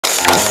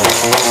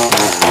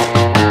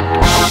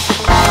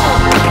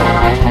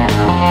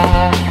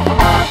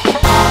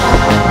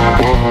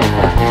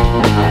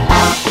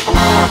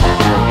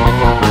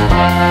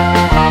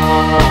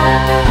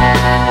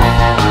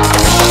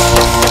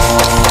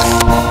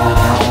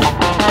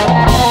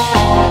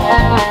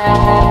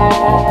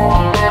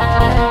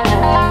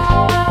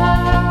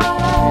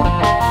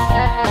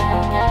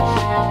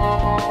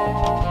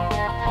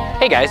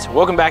Hey guys,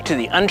 welcome back to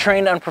the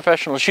Untrained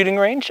Unprofessional Shooting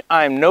Range.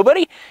 I'm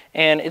Nobody,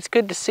 and it's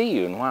good to see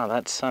you. And wow,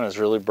 that sun is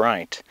really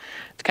bright.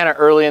 It's kind of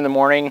early in the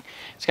morning.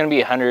 It's going to be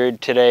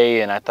 100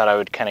 today, and I thought I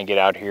would kind of get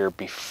out here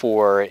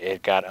before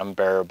it got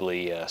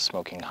unbearably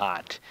smoking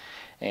hot.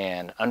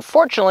 And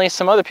unfortunately,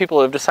 some other people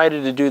have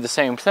decided to do the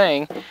same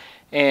thing.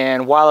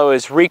 And while I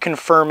was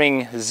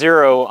reconfirming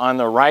 0 on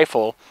the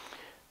rifle,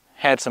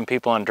 had some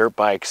people on dirt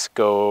bikes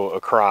go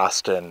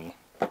across and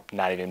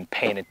not even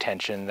paying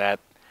attention that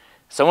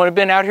someone had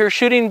been out here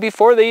shooting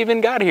before they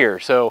even got here.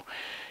 So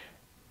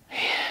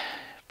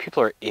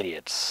people are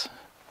idiots.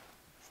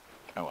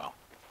 Oh well,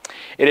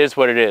 it is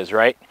what it is,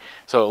 right?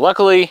 So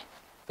luckily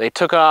they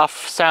took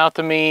off south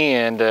of me,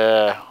 and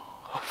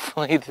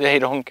hopefully they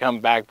don't come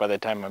back by the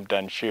time I'm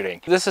done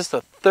shooting. This is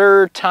the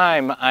 3rd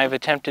time I've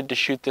attempted to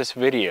shoot this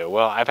video.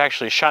 Well, I've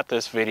actually shot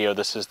this video.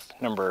 This is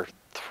number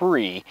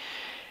 3.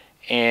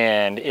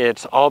 And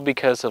it's all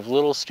because of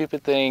little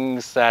stupid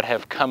things that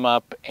have come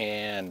up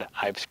and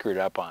I've screwed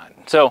up on.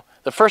 So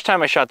the first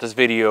time I shot this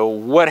video,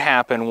 what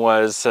happened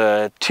was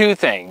 2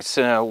 things.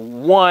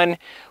 One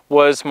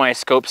was my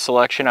scope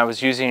selection. I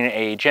was using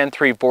a Gen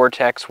 3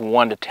 Vortex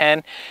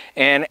 1-10,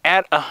 and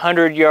at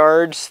 100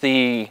 yards,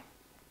 the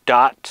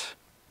dot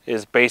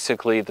is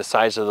basically the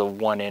size of the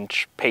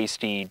 1-inch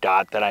pasty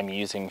dot that I'm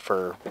using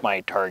for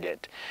my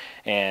target,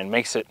 and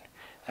makes it,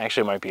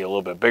 actually might be a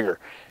little bit bigger.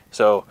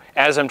 So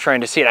as I'm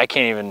trying to see it, I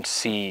can't even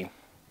see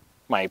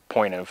my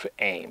point of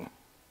aim.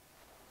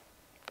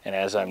 And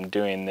as I'm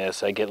doing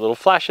this, I get little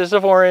flashes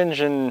of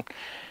orange. And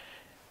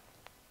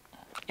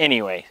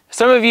anyway,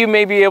 some of you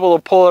may be able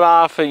to pull it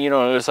off. You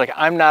know, it's like,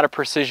 I'm not a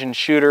precision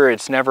shooter.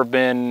 It's never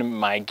been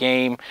my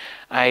game.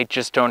 I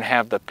just don't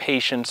have the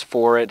patience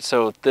for it.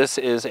 So this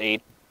is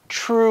a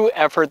true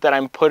effort that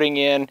I'm putting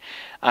in.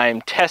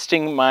 I'm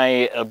testing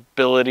my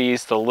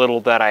abilities, the little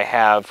that I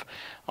have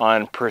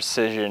on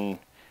precision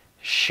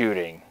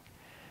shooting.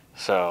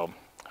 So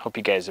hope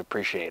you guys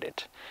appreciate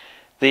it.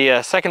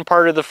 The second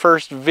part of the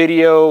first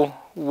video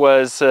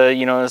was,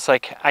 you know, it's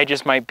like I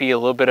just might be a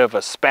little bit of a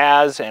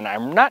spaz, and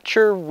I'm not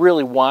sure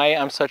really why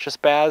I'm such a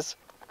spaz.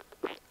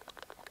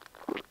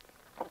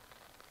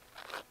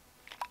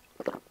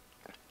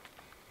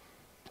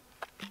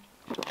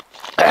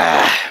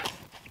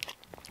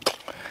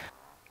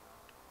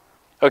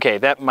 Okay,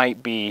 that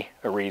might be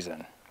a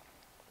reason.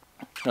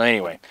 Well,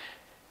 anyway.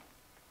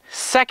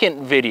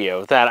 Second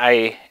video that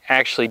I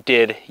actually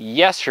did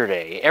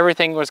yesterday.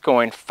 Everything was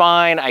going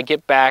fine. I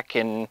get back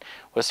and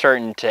was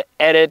starting to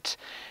edit,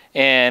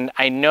 and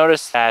I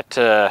noticed that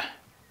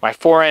my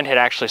forend had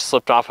actually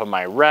slipped off of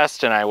my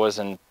rest, and I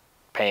wasn't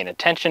paying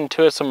attention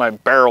to it, so my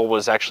barrel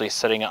was actually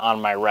sitting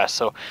on my rest.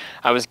 So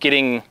I was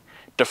getting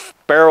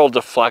barrel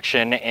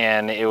deflection,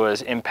 and it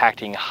was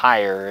impacting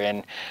higher.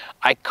 And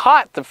I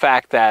caught the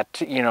fact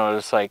that, you know, it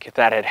was like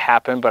that had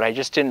happened, but I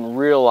just didn't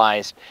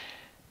realize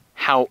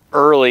how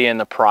early in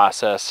the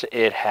process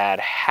it had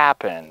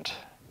happened.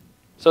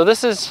 So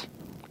this is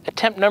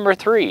attempt number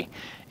 3,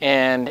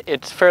 and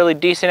it's fairly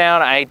decent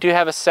out. I do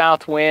have a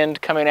south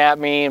wind coming at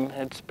me.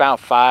 It's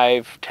about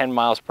 5-10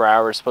 miles per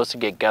hour. It's supposed to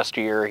get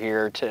gustier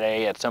here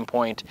today at some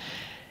point,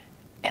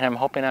 and I'm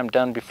hoping I'm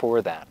done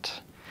before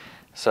that.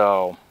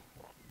 So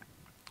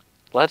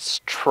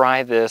let's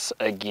try this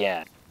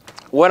again.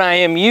 What I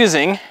am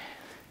using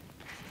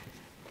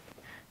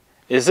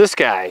is this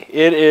guy.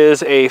 It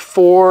is a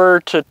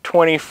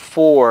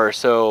 4-24,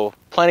 so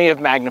plenty of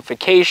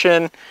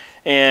magnification,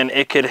 and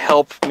it could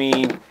help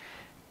me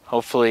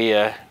hopefully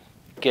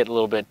get a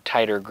little bit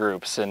tighter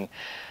groups. And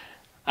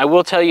I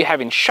will tell you,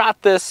 having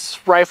shot this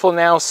rifle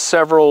now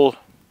several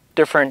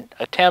different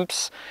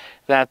attempts,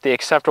 that the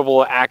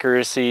acceptable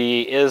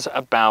accuracy is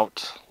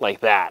about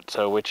like that.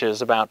 So which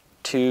is about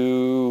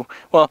 2,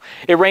 well,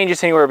 it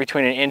ranges anywhere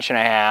between 1.5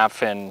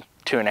 inches and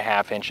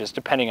 2.5 inches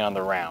depending on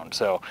the round.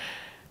 So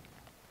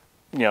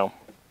you know,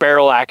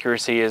 barrel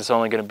accuracy is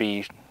only going to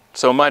be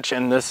so much,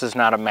 and this is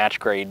not a match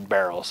grade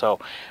barrel. So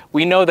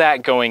we know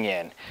that going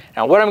in.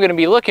 Now what I'm going to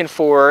be looking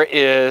for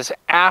is,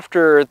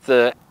 after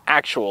the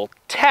actual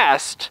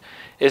test,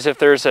 is if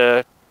there's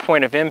a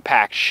point of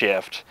impact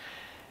shift.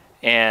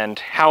 And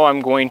how I'm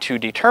going to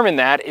determine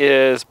that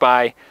is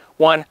by,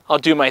 one, I'll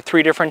do my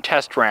 3 different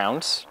test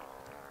rounds,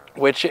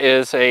 which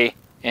is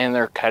and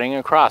they're cutting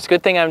across.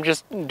 Good thing I'm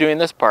just doing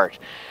this part.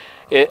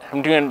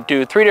 I'm going to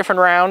do 3 different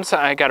rounds.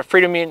 I got a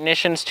Freedom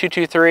Munitions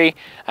 223,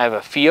 I have a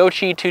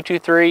Fiocchi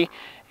 223,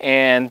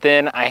 and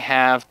then I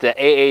have the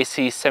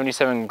AAC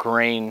 77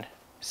 grain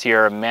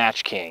Sierra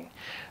Match King.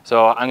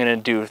 So I'm going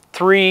to do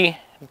 3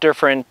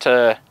 different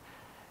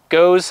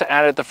goes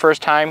at it the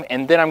first time,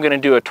 and then I'm going to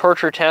do a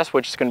torture test,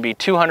 which is going to be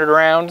 200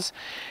 rounds,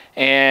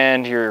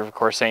 And you're of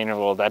course saying,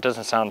 well, that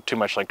doesn't sound too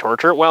much like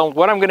torture. Well,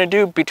 what I'm going to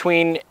do in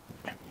between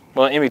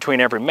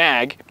every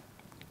mag,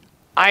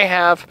 I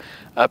have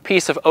a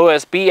piece of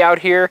OSB out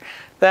here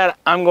that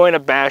I'm going to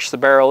bash the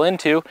barrel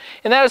into,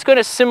 and that is going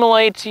to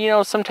simulate, you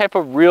know, some type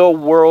of real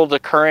world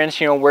occurrence,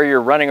 you know, where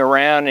you're running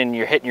around and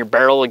you're hitting your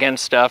barrel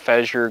against stuff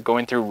as you're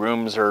going through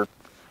rooms, or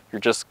you're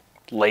just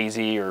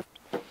lazy or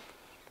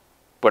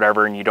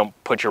whatever, and you don't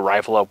put your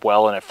rifle up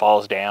well and it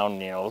falls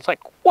down, you know, it's like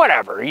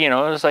whatever, you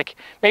know, it's like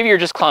maybe you're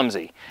just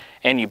clumsy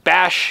and you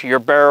bash your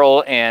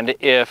barrel, and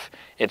if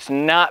it's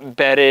not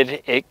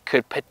bedded, it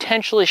could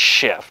potentially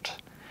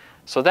shift.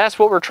 So that's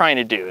what we're trying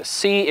to do, is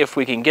see if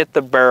we can get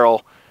the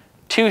barrel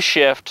to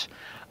shift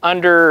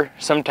under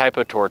some type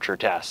of torture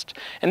test.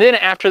 And then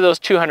after those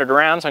 200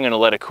 rounds, I'm going to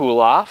let it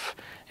cool off,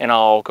 and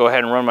I'll go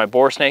ahead and run my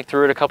bore snake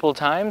through it a couple of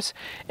times.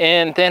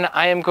 And then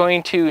I am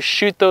going to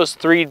shoot those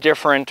 3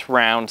 different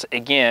rounds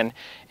again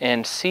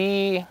and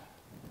see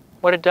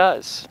what it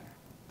does.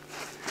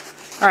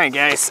 All right,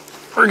 guys,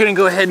 we're going to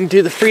go ahead and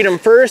do the Freedom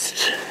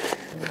first.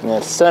 And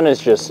the sun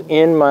is just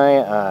in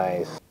my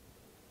eyes.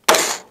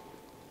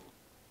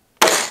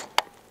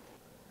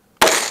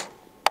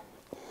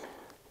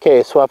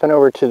 Okay, swapping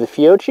over to the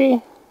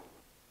Fiocchi.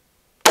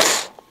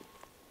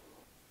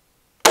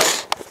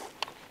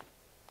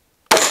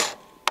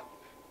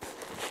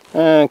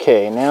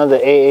 Okay, now the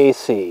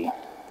AAC.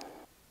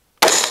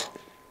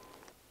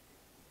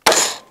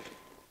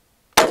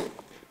 All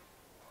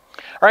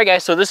right,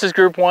 guys, so this is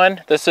group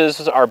 1. This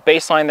is our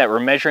baseline that we're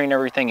measuring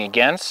everything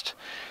against.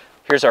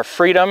 Here's our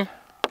Freedom,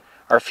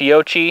 our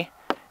Fiocchi,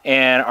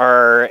 and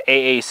our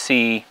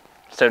AAC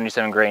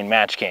 77 grain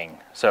Match King.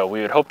 So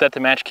we would hope that the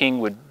Match King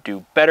would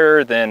do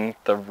better than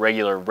the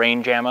regular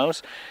range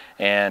ammos,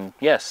 and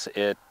yes,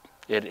 it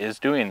is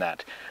doing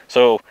that.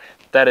 So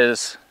that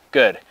is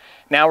good.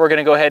 Now we're going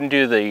to go ahead and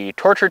do the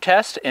torture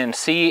test and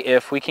see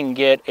if we can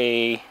get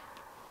a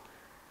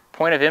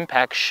point of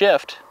impact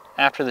shift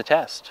after the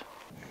test.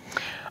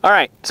 All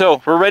right,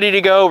 so we're ready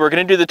to go. We're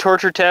going to do the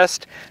torture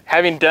test.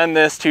 Having done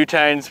this 2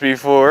 times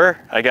before,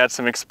 I got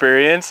some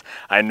experience.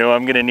 I know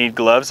I'm going to need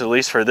gloves, at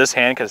least for this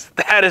hand, because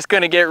that is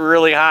going to get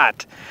really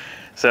hot.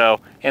 So,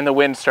 and the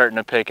wind's starting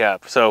to pick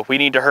up. So we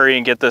need to hurry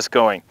and get this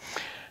going.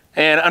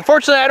 And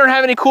unfortunately, I don't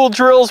have any cool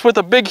drills with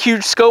a big,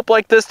 huge scope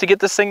like this to get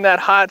this thing that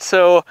hot.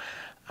 So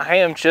I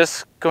am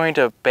just going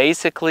to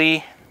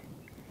basically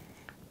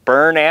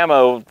burn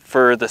ammo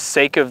for the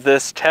sake of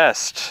this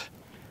test.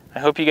 I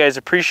hope you guys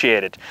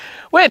appreciate it.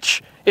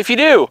 Which, if you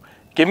do,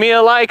 give me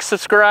a like,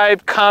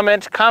 subscribe,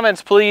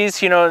 comments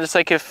please. You know, it's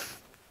like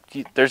if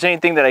there's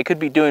anything that I could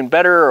be doing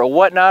better or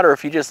whatnot, or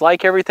if you just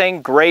like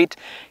everything, great.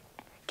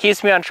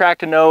 Keeps me on track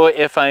to know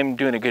if I'm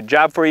doing a good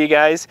job for you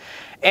guys.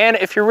 And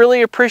if you're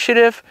really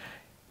appreciative,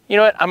 you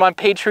know what, I'm on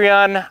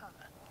Patreon.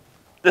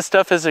 This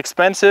stuff is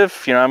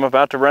expensive. You know, I'm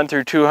about to run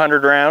through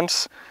 200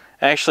 rounds.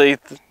 Actually,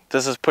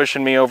 this is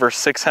pushing me over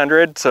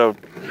 600, so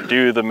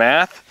do the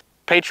math.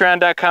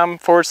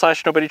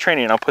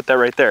 Patreon.com/nobodytraining. I'll put that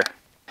right there.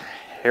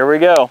 Here we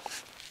go.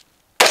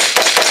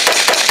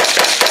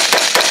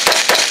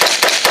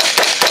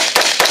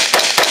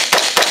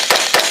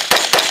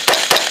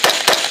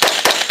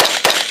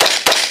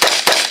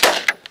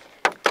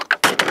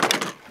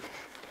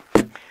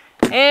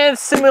 And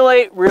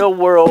simulate real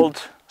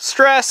world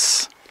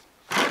stress.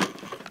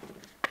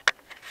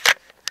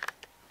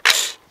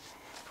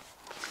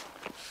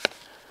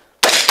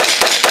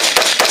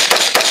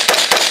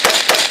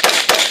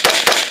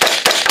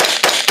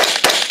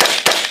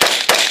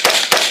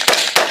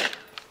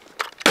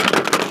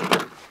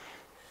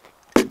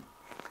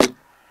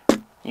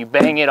 You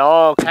bang it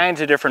all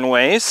kinds of different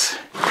ways.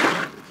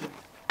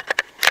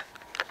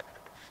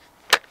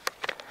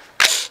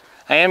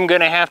 I am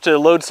going to have to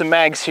load some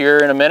mags here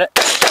in a minute.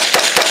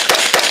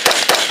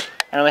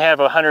 I only have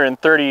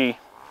 130,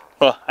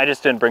 well, I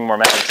just didn't bring more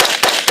mags.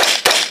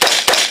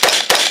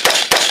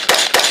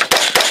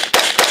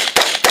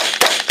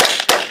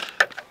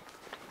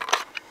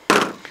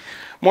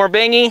 More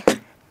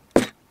bangy.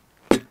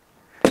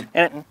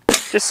 And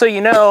just so you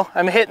know,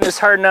 I'm hitting this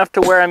hard enough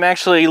to where I'm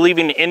actually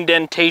leaving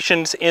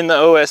indentations in the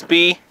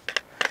OSB.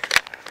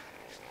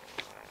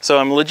 So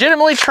I'm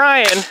legitimately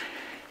trying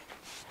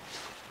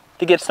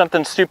to get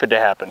something stupid to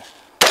happen.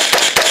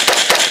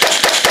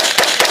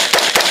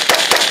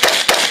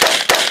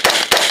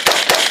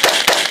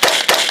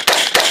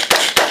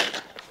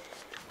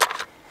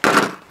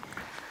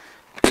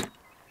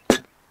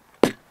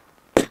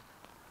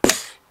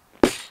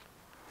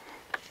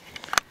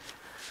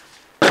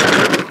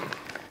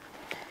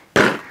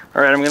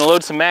 All right, I'm gonna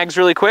load some mags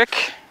really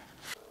quick.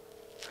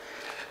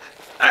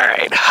 All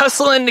right,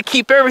 hustling to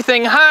keep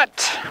everything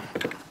hot.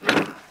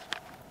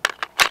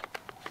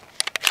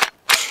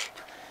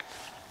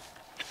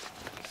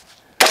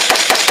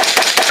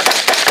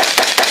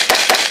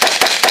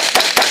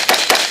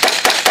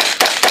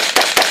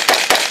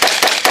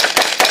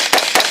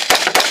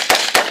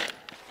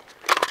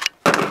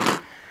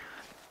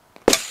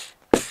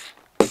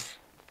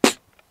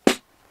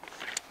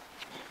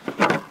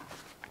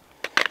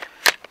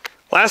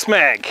 Last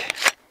mag.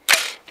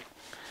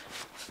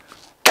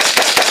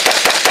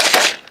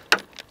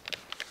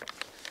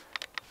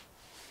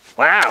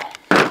 Wow.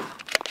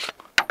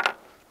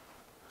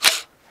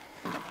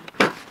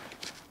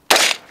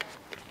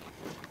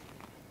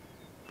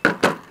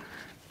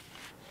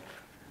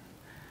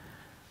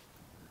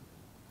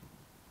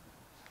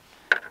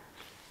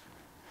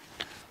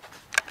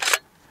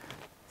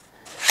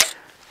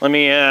 Let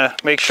me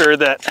make sure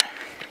that,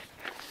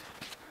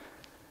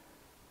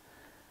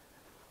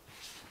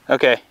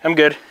 okay, I'm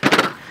good.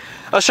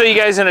 I'll show you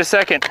guys in a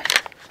second.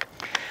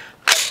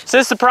 Is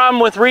this the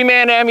problem with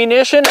reman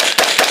ammunition?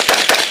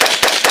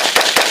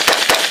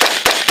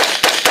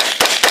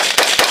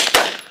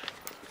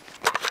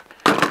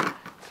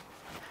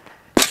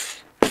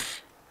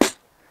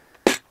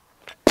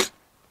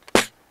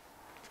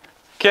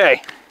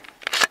 Okay.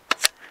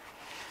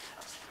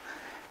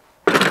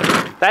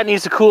 That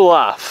needs to cool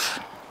off.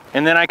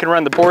 And then I can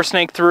run the bore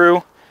snake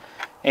through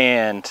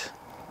and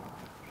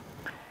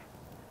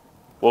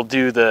we'll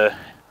do the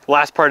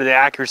last part of the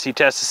accuracy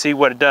test to see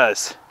what it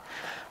does.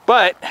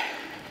 But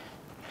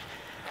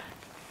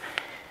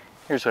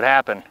here's what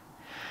happened.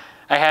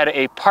 I had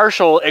a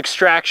partial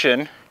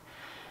extraction.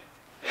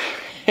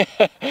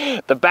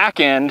 The back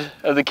end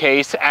of the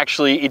case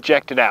actually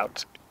ejected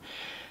out.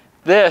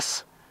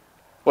 This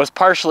was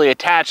partially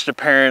attached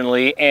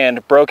apparently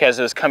and broke as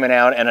it was coming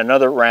out, and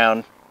another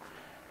round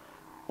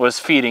was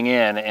feeding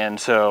in, and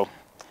so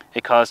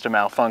it caused a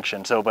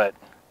malfunction. So, but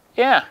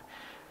yeah,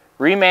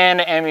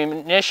 reman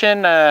ammunition,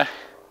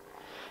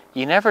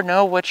 you never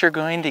know what you're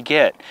going to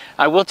get.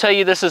 I will tell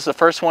you, this is the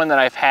first one that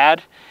I've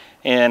had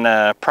in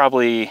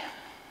probably,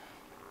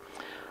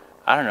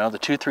 I don't know, the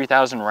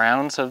 2,000–3,000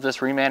 rounds of this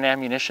reman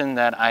ammunition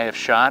that I have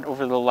shot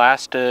over the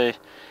last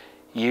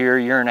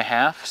year and a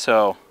half.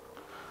 So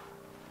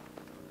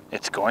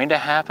it's going to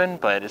happen,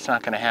 but it's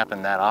not going to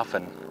happen that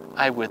often,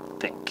 I would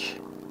think.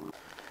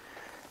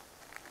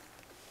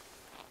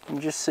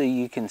 And just so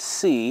you can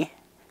see,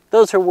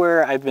 those are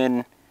where I've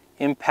been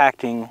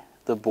impacting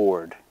the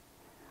board.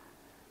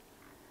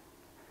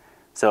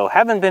 So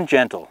haven't been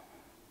gentle.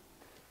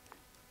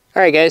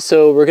 All right guys,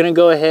 so we're gonna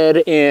go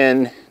ahead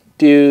and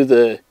do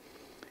the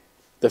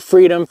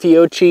Freedom,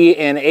 Fiocchi,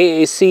 and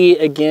AAC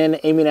again,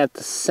 aiming at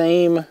the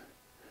same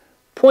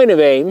point of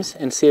aims,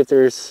 and see if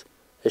there's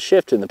a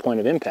shift in the point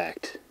of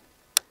impact.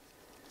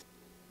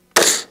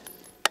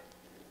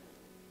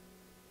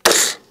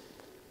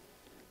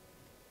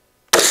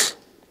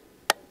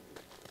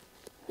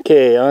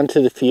 Okay, on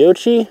to the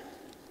Fiocchi.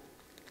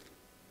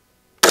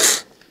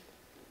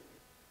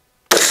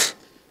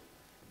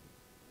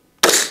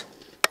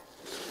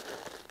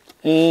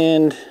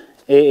 And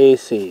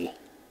AAC.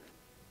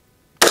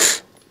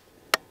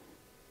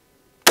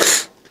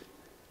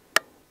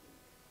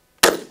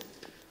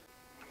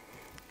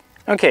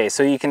 Okay,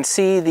 so you can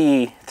see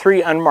the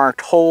 3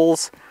 unmarked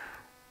holes.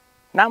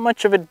 Not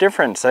much of a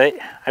difference. I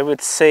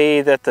would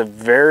say that the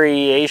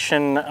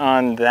variation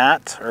on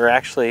that, or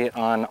actually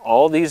on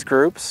all these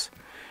groups,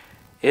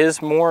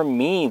 is more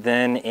me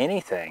than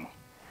anything.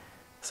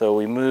 So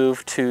we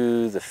move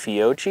to the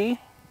Fiocchi,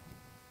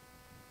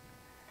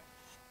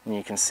 and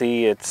you can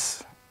see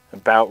it's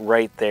about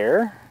right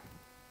there.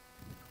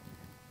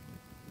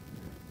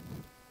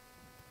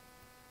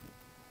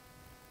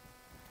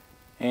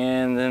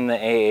 And then the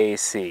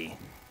AAC.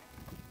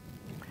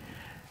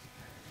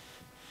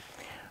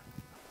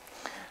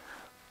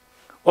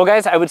 Well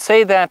guys, I would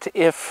say that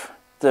if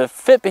the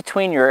fit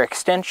between your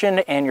extension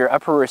and your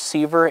upper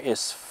receiver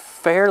is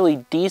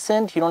fairly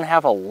decent, you don't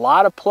have a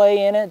lot of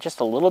play in it, just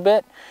a little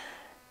bit,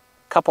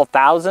 couple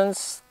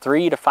thousandths,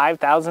 3 to 5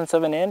 thousandths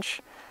of an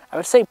inch, I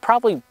would say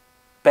probably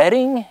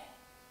bedding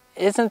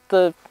isn't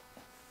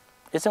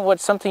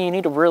something you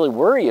need to really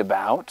worry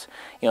about,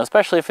 you know,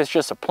 especially if it's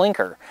just a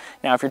plinker.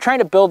 Now, if you're trying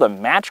to build a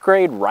match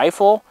grade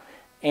rifle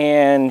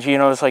and, you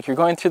know, it's like you're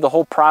going through the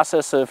whole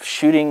process of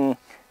shooting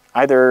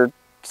either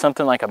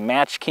something like a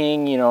Match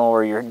King, you know,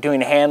 or you're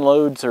doing hand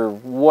loads or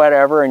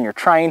whatever, and you're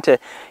trying to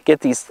get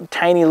these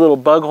tiny little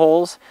bug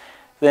holes,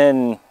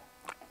 then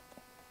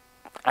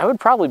I would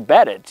probably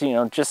bet it, you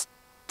know, just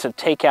to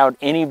take out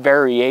any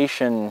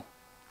variation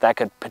that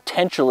could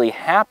potentially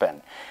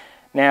happen.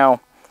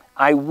 Now,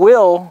 I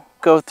will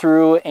go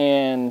through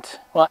and,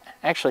 well,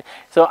 actually,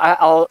 so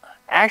I'll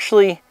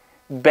actually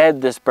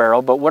bed this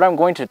barrel, but what I'm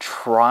going to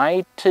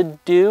try to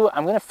do,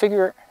 I'm going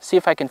to see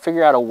if I can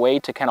figure out a way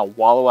to kind of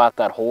wallow out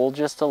that hole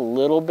just a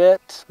little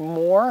bit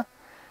more,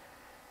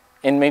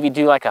 and maybe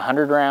do like a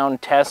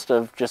 100-round test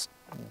of just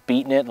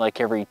beating it like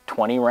every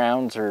 20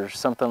 rounds or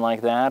something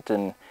like that,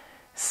 and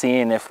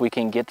seeing if we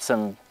can get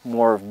some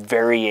more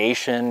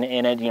variation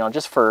in it, you know,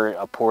 just for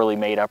a poorly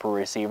made upper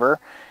receiver,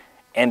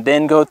 and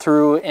then go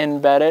through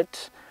and bed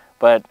it.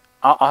 But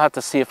I'll have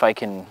to see if I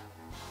can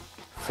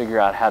figure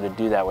out how to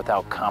do that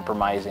without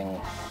compromising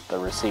the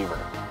receiver.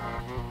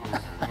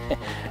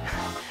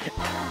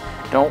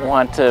 Don't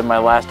want my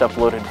last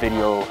uploaded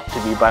video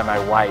to be by my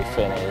wife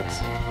and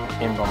it's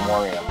in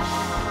memoriam.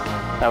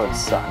 That would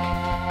suck.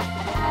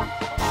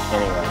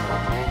 Anyway,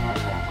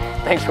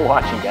 thanks for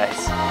watching,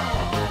 guys.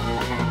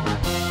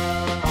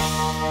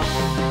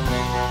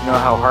 You know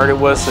how hard it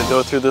was to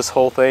go through this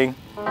whole thing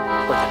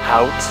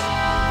without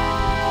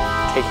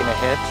taking a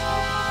hit.